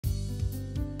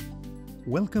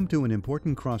Welcome to an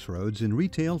important crossroads in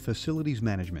retail facilities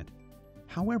management.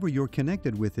 However you're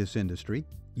connected with this industry,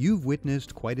 you've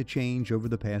witnessed quite a change over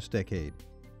the past decade.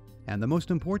 And the most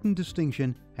important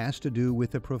distinction has to do with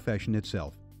the profession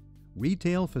itself.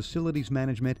 Retail facilities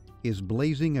management is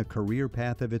blazing a career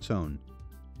path of its own.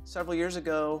 Several years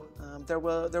ago, there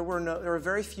were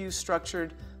very few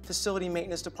structured facility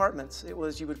maintenance departments. It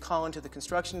was you would call into the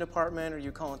construction department or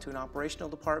you call into an operational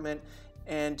department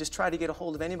and just try to get a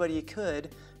hold of anybody you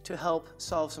could to help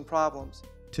solve some problems.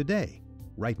 Today,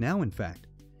 right now in fact,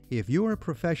 if you're a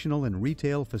professional in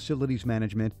retail facilities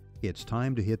management, it's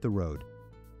time to hit the road.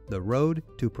 The road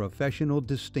to professional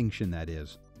distinction, that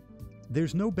is.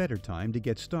 There's no better time to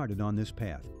get started on this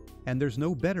path, and there's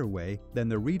no better way than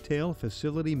the Retail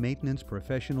Facility Maintenance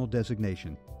Professional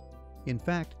designation. In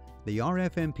fact, the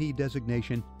RFMP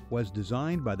designation was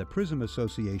designed by the PRSM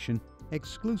Association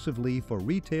exclusively for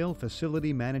retail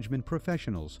facility management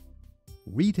professionals.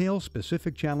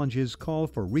 Retail-specific challenges call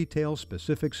for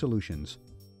retail-specific solutions.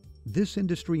 This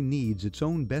industry needs its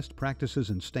own best practices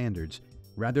and standards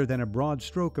rather than a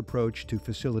broad-stroke approach to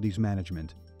facilities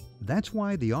management. That's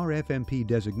why the RFMP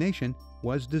designation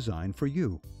was designed for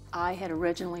you. I had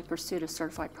originally pursued a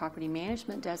Certified Property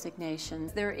Management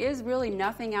designation. There is really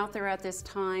nothing out there at this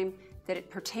time that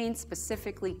it pertains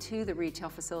specifically to the retail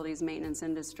facilities maintenance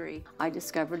industry. I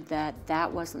discovered that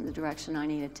that wasn't the direction I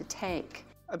needed to take.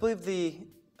 I believe the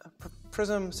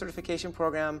PRSM certification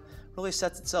program really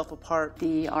sets itself apart.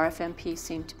 The RFMP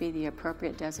seemed to be the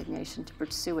appropriate designation to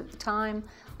pursue at the time.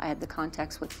 I had the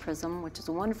contacts with PRSM, which is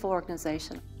a wonderful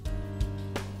organization.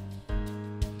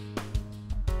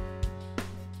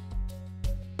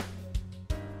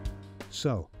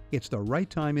 So, it's the right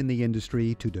time in the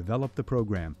industry to develop the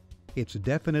program. It's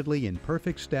definitely in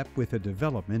perfect step with the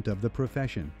development of the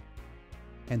profession.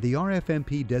 And the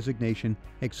RFMP designation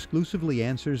exclusively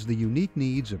answers the unique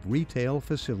needs of retail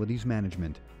facilities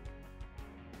management.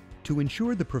 To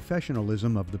ensure the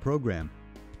professionalism of the program,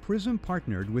 PRSM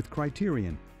partnered with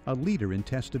Criterion, a leader in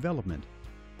test development.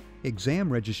 Exam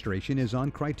registration is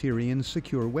on Criterion's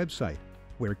secure website,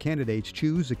 where candidates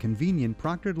choose a convenient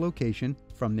proctored location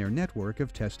from their network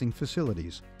of testing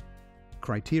facilities.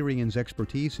 Criterion's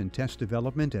expertise in test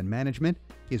development and management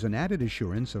is an added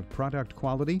assurance of product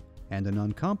quality and an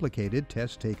uncomplicated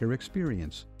test-taker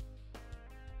experience.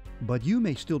 But you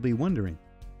may still be wondering,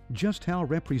 just how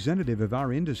representative of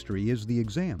our industry is the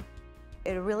exam?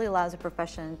 It really allows a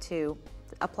profession to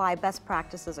apply best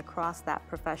practices across that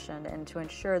profession and to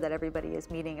ensure that everybody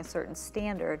is meeting a certain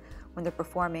standard when they're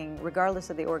performing, regardless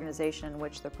of the organization in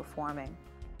which they're performing.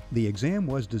 The exam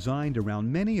was designed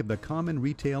around many of the common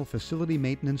retail facility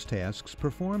maintenance tasks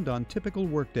performed on typical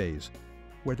workdays,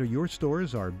 whether your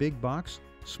stores are big box,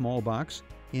 small box,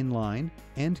 inline,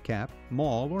 end cap,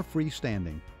 mall, or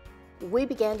freestanding. We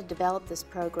began to develop this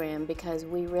program because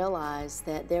we realized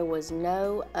that there was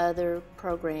no other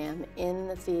program in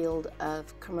the field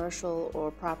of commercial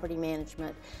or property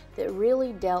management that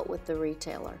really dealt with the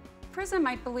retailer. PRSM,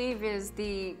 I believe, is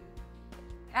the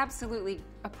absolutely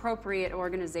appropriate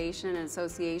organization and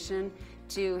association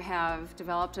to have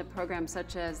developed a program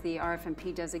such as the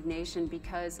RFMP designation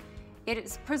because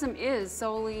PRSM is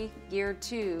solely geared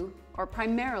to, or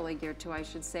primarily geared to, I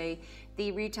should say,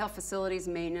 the retail facilities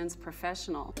maintenance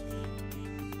professional.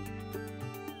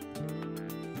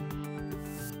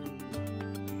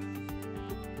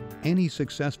 Any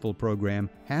successful program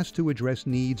has to address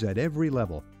needs at every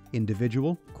level,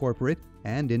 individual, corporate,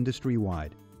 and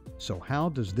industry-wide. So how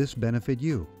does this benefit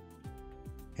you?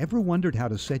 Ever wondered how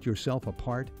to set yourself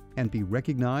apart and be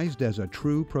recognized as a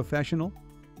true professional?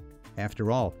 After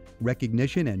all,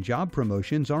 recognition and job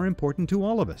promotions are important to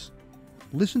all of us.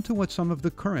 Listen to what some of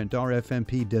the current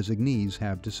RFMP designees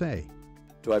have to say.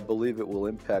 Do I believe it will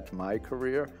impact my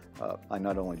career? I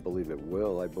not only believe it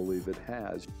will, I believe it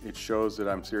has. It shows that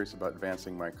I'm serious about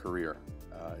advancing my career.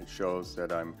 It shows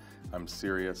that I'm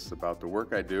serious about the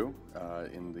work I do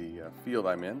in the field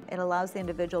I'm in. It allows the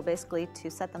individual basically to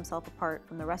set themselves apart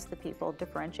from the rest of the people,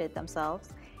 differentiate themselves,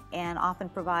 and often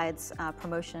provides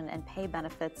promotion and pay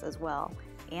benefits as well,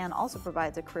 and also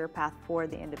provides a career path for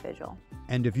the individual.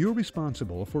 And if you're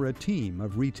responsible for a team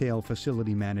of retail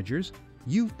facility managers,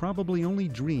 you've probably only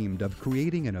dreamed of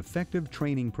creating an effective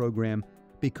training program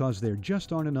because there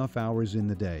just aren't enough hours in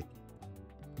the day.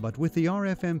 But with the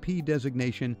RFMP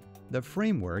designation, the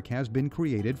framework has been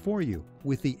created for you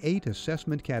with the 8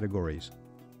 assessment categories.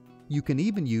 You can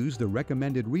even use the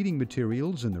recommended reading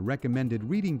materials and the recommended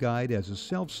reading guide as a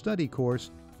self-study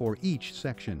course for each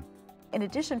section. In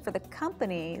addition, for the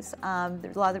companies,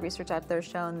 there's a lot of the research out there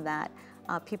shown that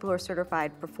People who are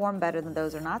certified perform better than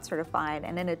those who are not certified,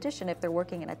 and in addition, if they're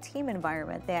working in a team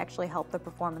environment, they actually help the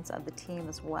performance of the team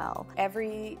as well.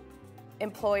 Every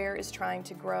employer is trying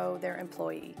to grow their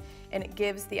employee, and it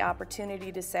gives the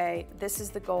opportunity to say, this is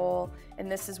the goal, and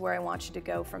this is where I want you to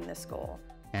go from this goal.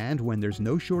 And when there's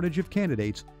no shortage of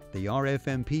candidates, the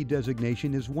RFMP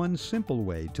designation is one simple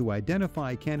way to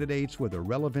identify candidates with a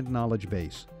relevant knowledge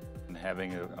base.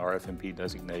 Having an RFMP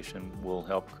designation will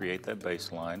help create that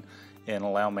baseline and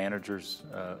allow managers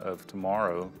of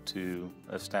tomorrow to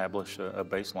establish a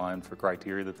baseline for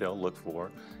criteria that they'll look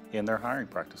for in their hiring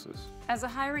practices. As a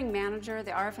hiring manager,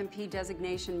 the RFMP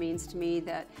designation means to me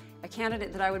that a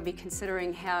candidate that I would be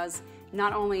considering has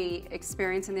not only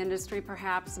experience in the industry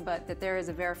perhaps, but that there is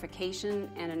a verification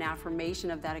and an affirmation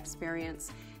of that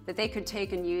experience that they could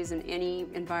take and use in any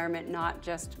environment, not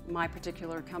just my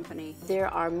particular company. There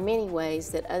are many ways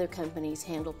that other companies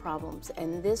handle problems,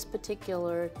 and this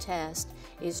particular test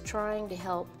is trying to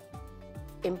help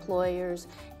employers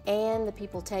and the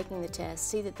people taking the test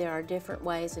see that there are different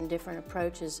ways and different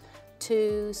approaches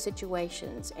to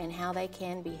situations and how they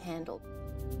can be handled.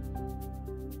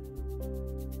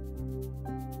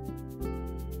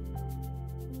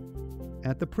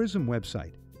 At the PRSM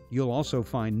website, you'll also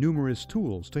find numerous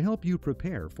tools to help you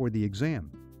prepare for the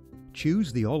exam.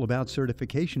 Choose the All About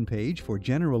Certification page for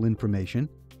general information,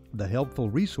 the helpful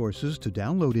resources to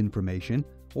download information,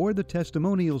 or the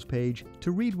testimonials page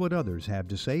to read what others have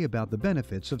to say about the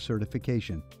benefits of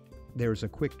certification. There's a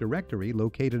quick directory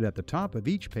located at the top of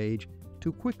each page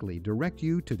to quickly direct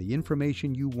you to the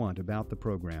information you want about the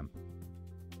program.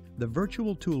 The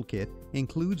virtual toolkit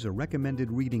includes a recommended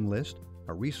reading list,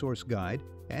 a resource guide,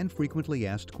 and frequently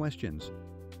asked questions.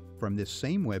 From this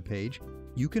same webpage,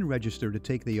 you can register to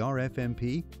take the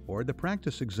RFMP or the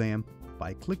practice exam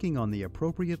by clicking on the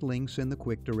appropriate links in the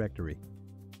quick directory.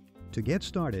 To get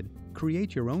started,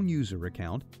 create your own user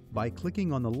account by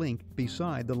clicking on the link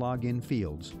beside the login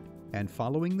fields and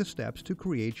following the steps to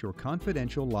create your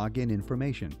confidential login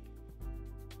information.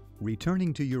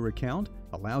 Returning to your account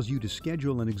allows you to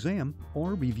schedule an exam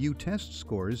or review test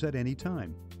scores at any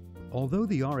time. Although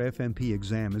the RFMP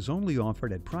exam is only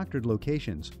offered at proctored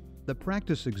locations, the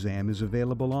practice exam is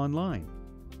available online.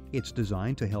 It's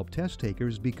designed to help test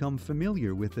takers become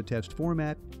familiar with the test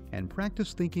format and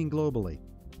practice thinking globally.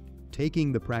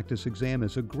 Taking the practice exam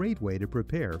is a great way to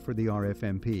prepare for the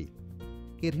RFMP.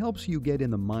 It helps you get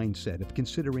in the mindset of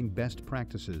considering best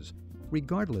practices,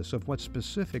 regardless of what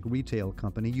specific retail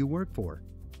company you work for.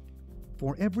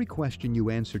 For every question you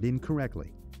answered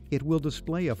incorrectly, it will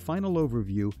display a final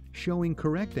overview showing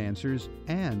correct answers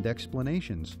and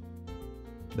explanations.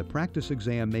 The practice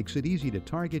exam makes it easy to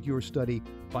target your study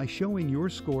by showing your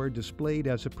score displayed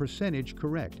as a percentage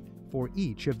correct for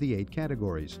each of the 8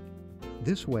 categories.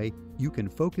 This way, you can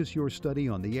focus your study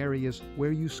on the areas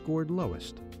where you scored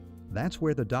lowest. That's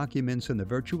where the documents in the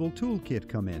virtual toolkit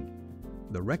come in.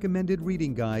 The recommended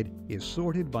reading guide is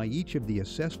sorted by each of the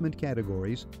assessment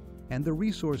categories, and the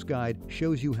resource guide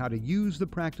shows you how to use the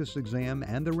practice exam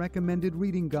and the recommended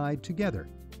reading guide together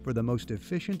for the most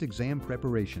efficient exam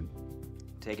preparation.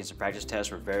 Taking some practice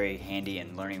tests were very handy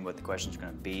in learning what the questions are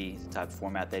going to be, the type of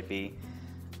format they'd be.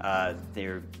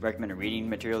 Their recommended reading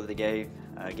material that they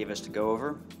gave us to go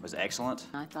over was excellent.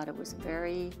 I thought it was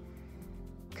very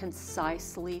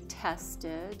concisely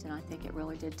tested, and I think it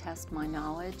really did test my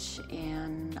knowledge,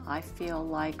 and I feel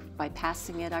like by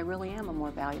passing it, I really am a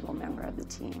more valuable member of the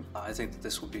team. I think that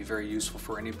this would be very useful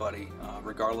for anybody,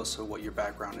 regardless of what your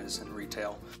background is in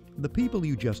retail. The people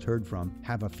you just heard from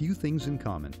have a few things in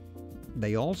common.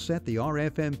 They all set the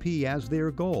RFMP as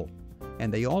their goal,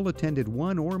 and they all attended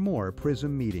one or more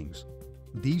PRSM meetings.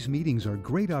 These meetings are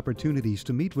great opportunities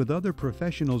to meet with other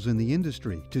professionals in the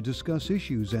industry to discuss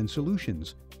issues and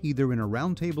solutions, either in a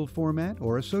roundtable format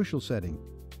or a social setting.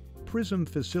 PRSM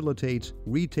facilitates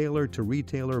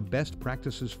retailer-to-retailer best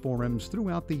practices forums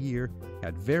throughout the year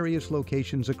at various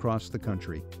locations across the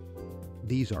country.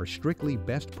 These are strictly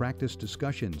best practice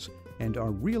discussions and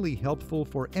are really helpful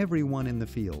for everyone in the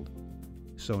field.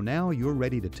 So now you're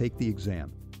ready to take the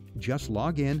exam. Just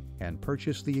log in and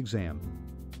purchase the exam.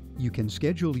 You can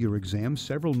schedule your exam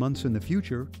several months in the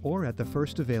future or at the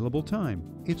first available time.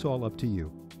 It's all up to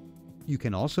you. You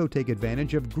can also take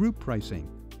advantage of group pricing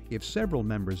if several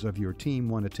members of your team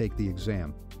want to take the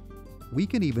exam. We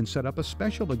can even set up a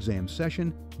special exam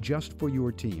session just for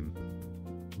your team.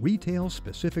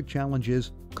 Retail-specific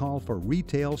challenges call for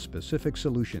retail-specific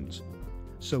solutions.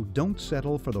 So don't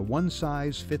settle for the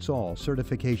one-size-fits-all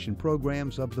certification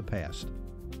programs of the past.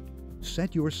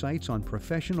 Set your sights on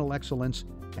professional excellence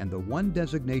and the one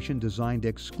designation designed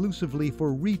exclusively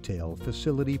for retail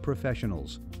facility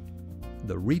professionals.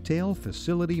 the Retail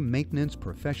Facility Maintenance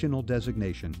Professional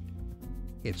designation.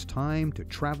 It's time to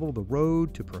travel the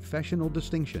road to professional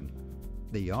distinction,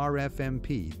 the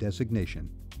RFMP designation.